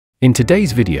In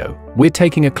today's video, we're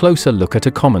taking a closer look at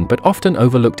a common but often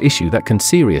overlooked issue that can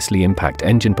seriously impact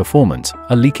engine performance: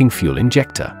 a leaking fuel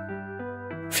injector.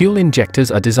 Fuel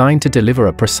injectors are designed to deliver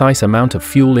a precise amount of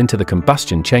fuel into the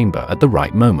combustion chamber at the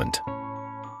right moment.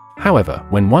 However,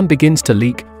 when one begins to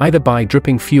leak, either by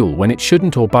dripping fuel when it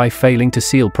shouldn't or by failing to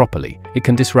seal properly, it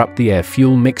can disrupt the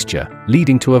air-fuel mixture,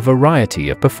 leading to a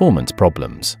variety of performance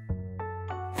problems.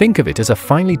 Think of it as a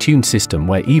finely tuned system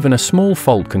where even a small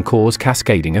fault can cause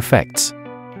cascading effects.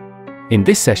 In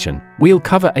this session, we'll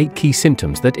cover 8 key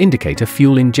symptoms that indicate a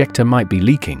fuel injector might be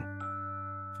leaking.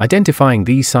 Identifying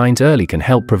these signs early can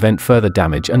help prevent further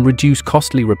damage and reduce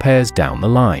costly repairs down the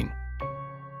line.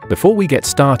 Before we get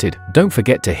started, don't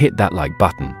forget to hit that like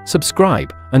button,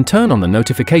 subscribe, and turn on the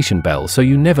notification bell so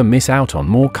you never miss out on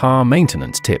more car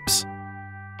maintenance tips.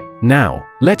 Now,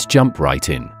 let's jump right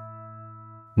in.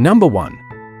 Number 1.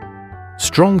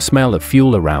 Strong smell of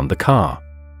fuel around the car.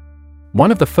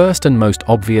 One of the first and most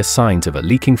obvious signs of a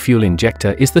leaking fuel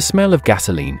injector is the smell of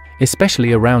gasoline,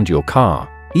 especially around your car,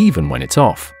 even when it's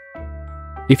off.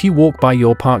 If you walk by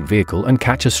your parked vehicle and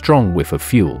catch a strong whiff of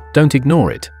fuel, don't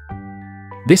ignore it.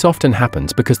 This often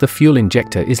happens because the fuel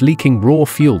injector is leaking raw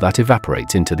fuel that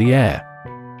evaporates into the air.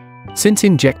 Since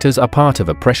injectors are part of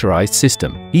a pressurized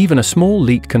system, even a small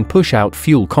leak can push out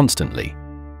fuel constantly.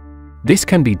 This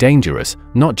can be dangerous,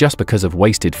 not just because of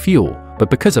wasted fuel, but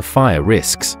because of fire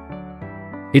risks.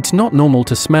 It's not normal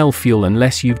to smell fuel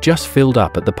unless you've just filled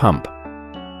up at the pump.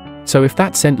 So if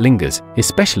that scent lingers,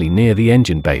 especially near the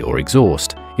engine bay or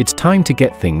exhaust, it's time to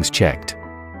get things checked.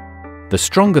 The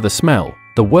stronger the smell,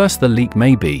 the worse the leak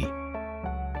may be.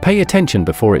 Pay attention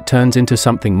before it turns into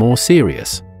something more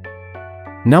serious.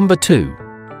 Number 2.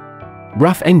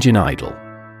 Rough engine idle.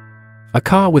 A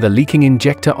car with a leaking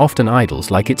injector often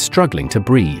idles like it's struggling to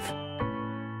breathe.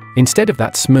 Instead of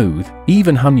that smooth,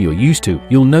 even hum you're used to,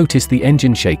 you'll notice the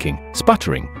engine shaking,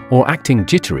 sputtering, or acting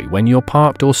jittery when you're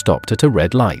parked or stopped at a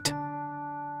red light.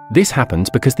 This happens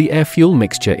because the air-fuel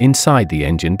mixture inside the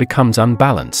engine becomes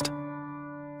unbalanced.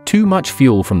 Too much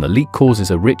fuel from the leak causes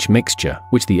a rich mixture,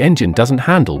 which the engine doesn't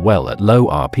handle well at low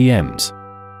RPMs.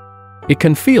 It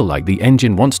can feel like the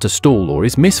engine wants to stall or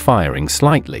is misfiring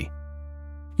slightly.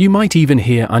 You might even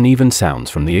hear uneven sounds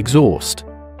from the exhaust.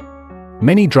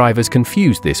 Many drivers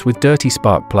confuse this with dirty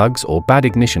spark plugs or bad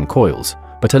ignition coils,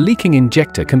 but a leaking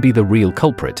injector can be the real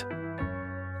culprit.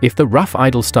 If the rough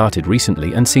idle started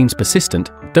recently and seems persistent,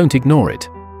 don't ignore it.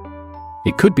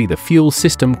 It could be the fuel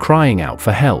system crying out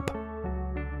for help.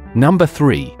 Number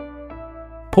 3.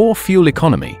 Poor fuel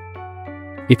economy.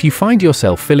 If you find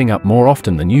yourself filling up more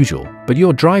often than usual, but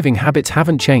your driving habits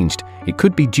haven't changed, it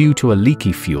could be due to a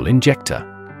leaky fuel injector.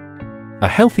 A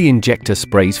healthy injector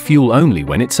sprays fuel only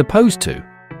when it's supposed to,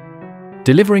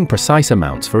 delivering precise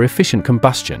amounts for efficient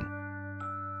combustion.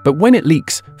 But when it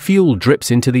leaks, fuel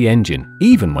drips into the engine,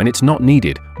 even when it's not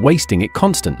needed, wasting it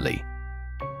constantly.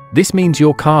 This means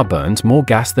your car burns more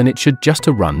gas than it should just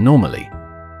to run normally.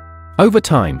 Over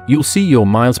time, you'll see your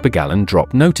miles per gallon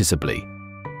drop noticeably.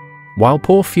 While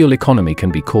poor fuel economy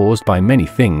can be caused by many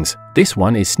things, this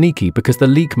one is sneaky because the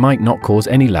leak might not cause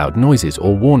any loud noises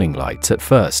or warning lights at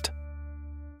first.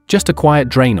 Just a quiet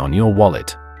drain on your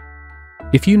wallet.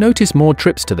 If you notice more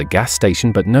trips to the gas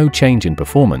station but no change in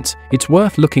performance, it's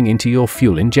worth looking into your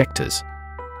fuel injectors.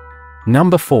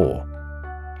 Number 4.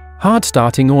 Hard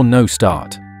starting or no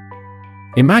start.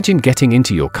 Imagine getting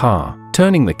into your car,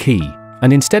 turning the key,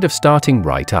 and instead of starting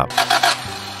right up,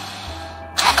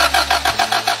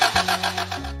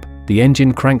 the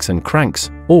engine cranks and cranks,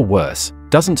 or worse,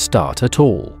 doesn't start at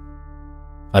all.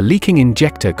 A leaking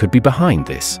injector could be behind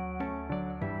this.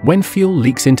 When fuel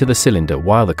leaks into the cylinder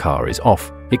while the car is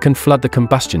off, it can flood the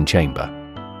combustion chamber.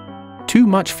 Too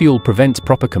much fuel prevents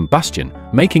proper combustion,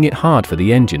 making it hard for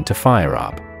the engine to fire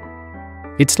up.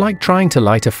 It's like trying to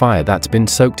light a fire that's been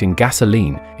soaked in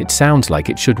gasoline. It sounds like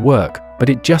it should work, but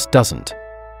it just doesn't.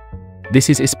 This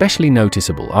is especially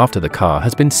noticeable after the car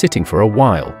has been sitting for a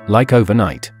while, like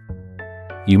overnight.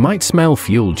 You might smell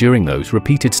fuel during those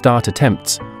repeated start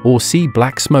attempts, or see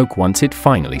black smoke once it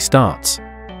finally starts.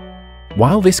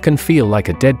 While this can feel like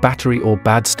a dead battery or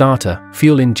bad starter,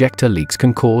 fuel injector leaks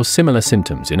can cause similar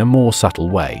symptoms in a more subtle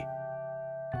way.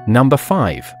 Number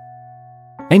 5.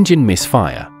 Engine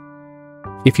misfire.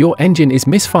 If your engine is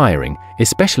misfiring,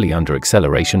 especially under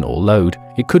acceleration or load,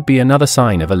 it could be another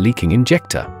sign of a leaking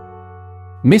injector.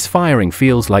 Misfiring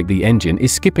feels like the engine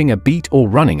is skipping a beat or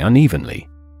running unevenly.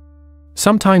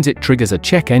 Sometimes it triggers a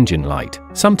check engine light,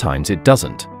 sometimes it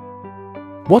doesn't.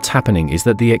 What's happening is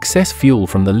that the excess fuel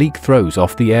from the leak throws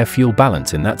off the air-fuel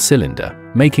balance in that cylinder,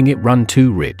 making it run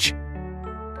too rich.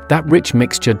 That rich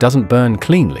mixture doesn't burn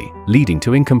cleanly, leading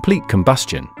to incomplete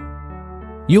combustion.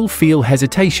 You'll feel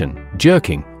hesitation,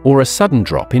 jerking, or a sudden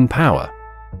drop in power.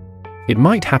 It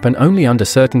might happen only under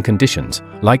certain conditions,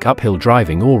 like uphill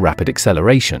driving or rapid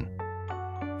acceleration.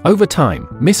 Over time,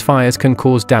 misfires can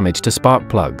cause damage to spark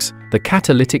plugs, the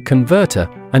catalytic converter,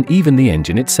 and even the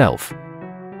engine itself.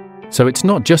 So it's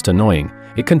not just annoying,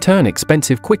 it can turn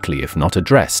expensive quickly if not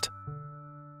addressed.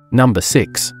 Number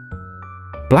 6.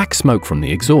 Black smoke from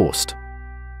the exhaust.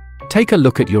 Take a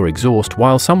look at your exhaust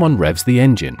while someone revs the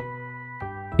engine.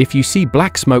 If you see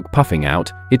black smoke puffing out,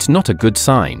 it's not a good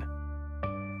sign.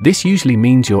 This usually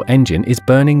means your engine is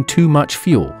burning too much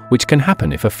fuel, which can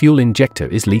happen if a fuel injector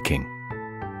is leaking.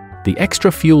 The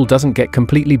extra fuel doesn't get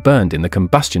completely burned in the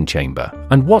combustion chamber,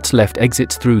 and what's left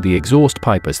exits through the exhaust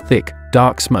pipe as thick,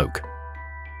 dark smoke.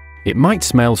 It might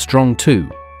smell strong too,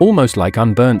 almost like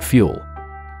unburnt fuel.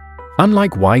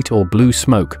 Unlike white or blue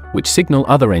smoke, which signal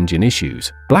other engine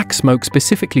issues, black smoke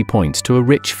specifically points to a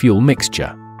rich fuel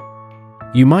mixture.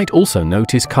 You might also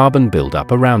notice carbon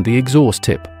buildup around the exhaust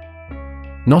tip.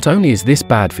 Not only is this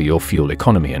bad for your fuel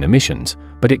economy and emissions,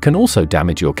 but it can also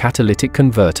damage your catalytic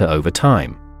converter over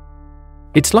time.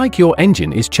 It's like your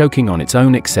engine is choking on its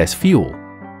own excess fuel.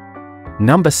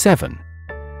 Number 7.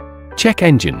 Check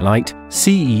engine light,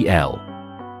 CEL.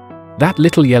 That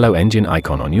little yellow engine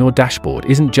icon on your dashboard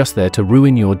isn't just there to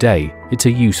ruin your day, it's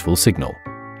a useful signal.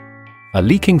 A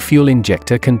leaking fuel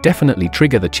injector can definitely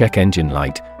trigger the check engine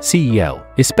light, CEL,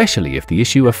 especially if the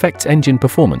issue affects engine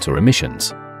performance or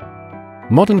emissions.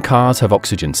 Modern cars have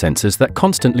oxygen sensors that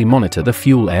constantly monitor the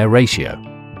fuel-air ratio.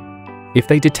 If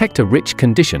they detect a rich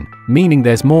condition, meaning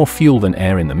there's more fuel than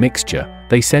air in the mixture,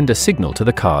 they send a signal to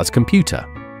the car's computer.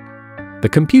 The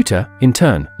computer, in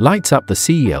turn, lights up the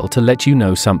CEL to let you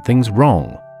know something's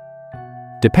wrong.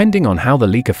 Depending on how the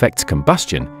leak affects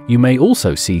combustion, you may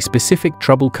also see specific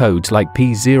trouble codes like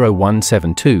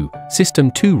P0172, System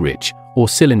 2 Rich, or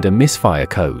Cylinder Misfire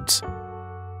codes.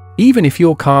 Even if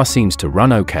your car seems to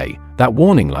run okay, that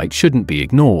warning light shouldn't be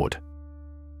ignored.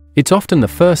 It's often the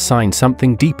first sign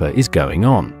something deeper is going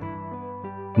on.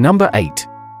 Number 8.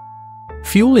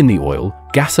 Fuel in the oil,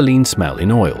 gasoline smell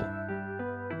in oil.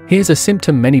 Here's a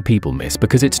symptom many people miss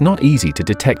because it's not easy to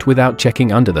detect without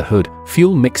checking under the hood: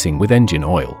 fuel mixing with engine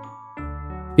oil.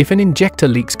 If an injector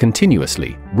leaks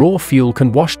continuously, raw fuel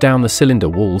can wash down the cylinder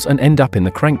walls and end up in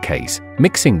the crankcase,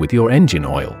 mixing with your engine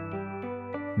oil.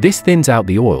 This thins out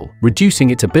the oil,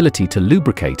 reducing its ability to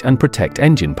lubricate and protect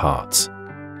engine parts.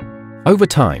 Over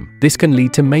time, this can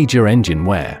lead to major engine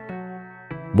wear.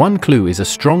 One clue is a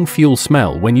strong fuel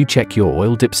smell when you check your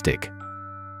oil dipstick.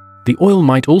 The oil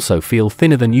might also feel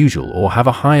thinner than usual or have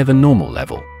a higher than normal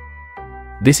level.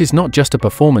 This is not just a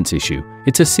performance issue,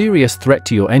 it's a serious threat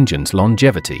to your engine's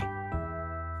longevity.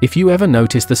 If you ever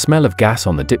notice the smell of gas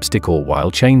on the dipstick or while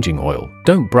changing oil,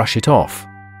 don't brush it off.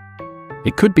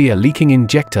 It could be a leaking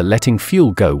injector letting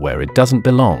fuel go where it doesn't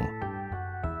belong.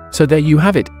 So there you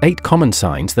have it, 8 common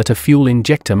signs that a fuel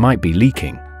injector might be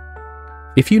leaking.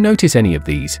 If you notice any of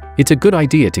these, it's a good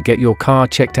idea to get your car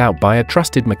checked out by a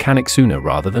trusted mechanic sooner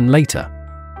rather than later.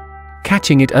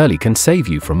 Catching it early can save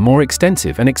you from more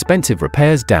extensive and expensive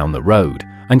repairs down the road,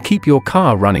 and keep your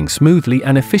car running smoothly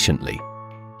and efficiently.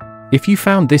 If you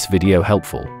found this video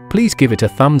helpful, please give it a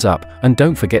thumbs up and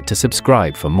don't forget to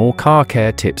subscribe for more car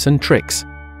care tips and tricks.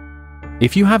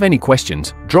 If you have any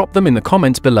questions, drop them in the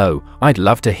comments below, I'd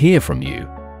love to hear from you.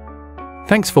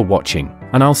 Thanks for watching,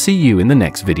 and I'll see you in the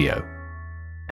next video.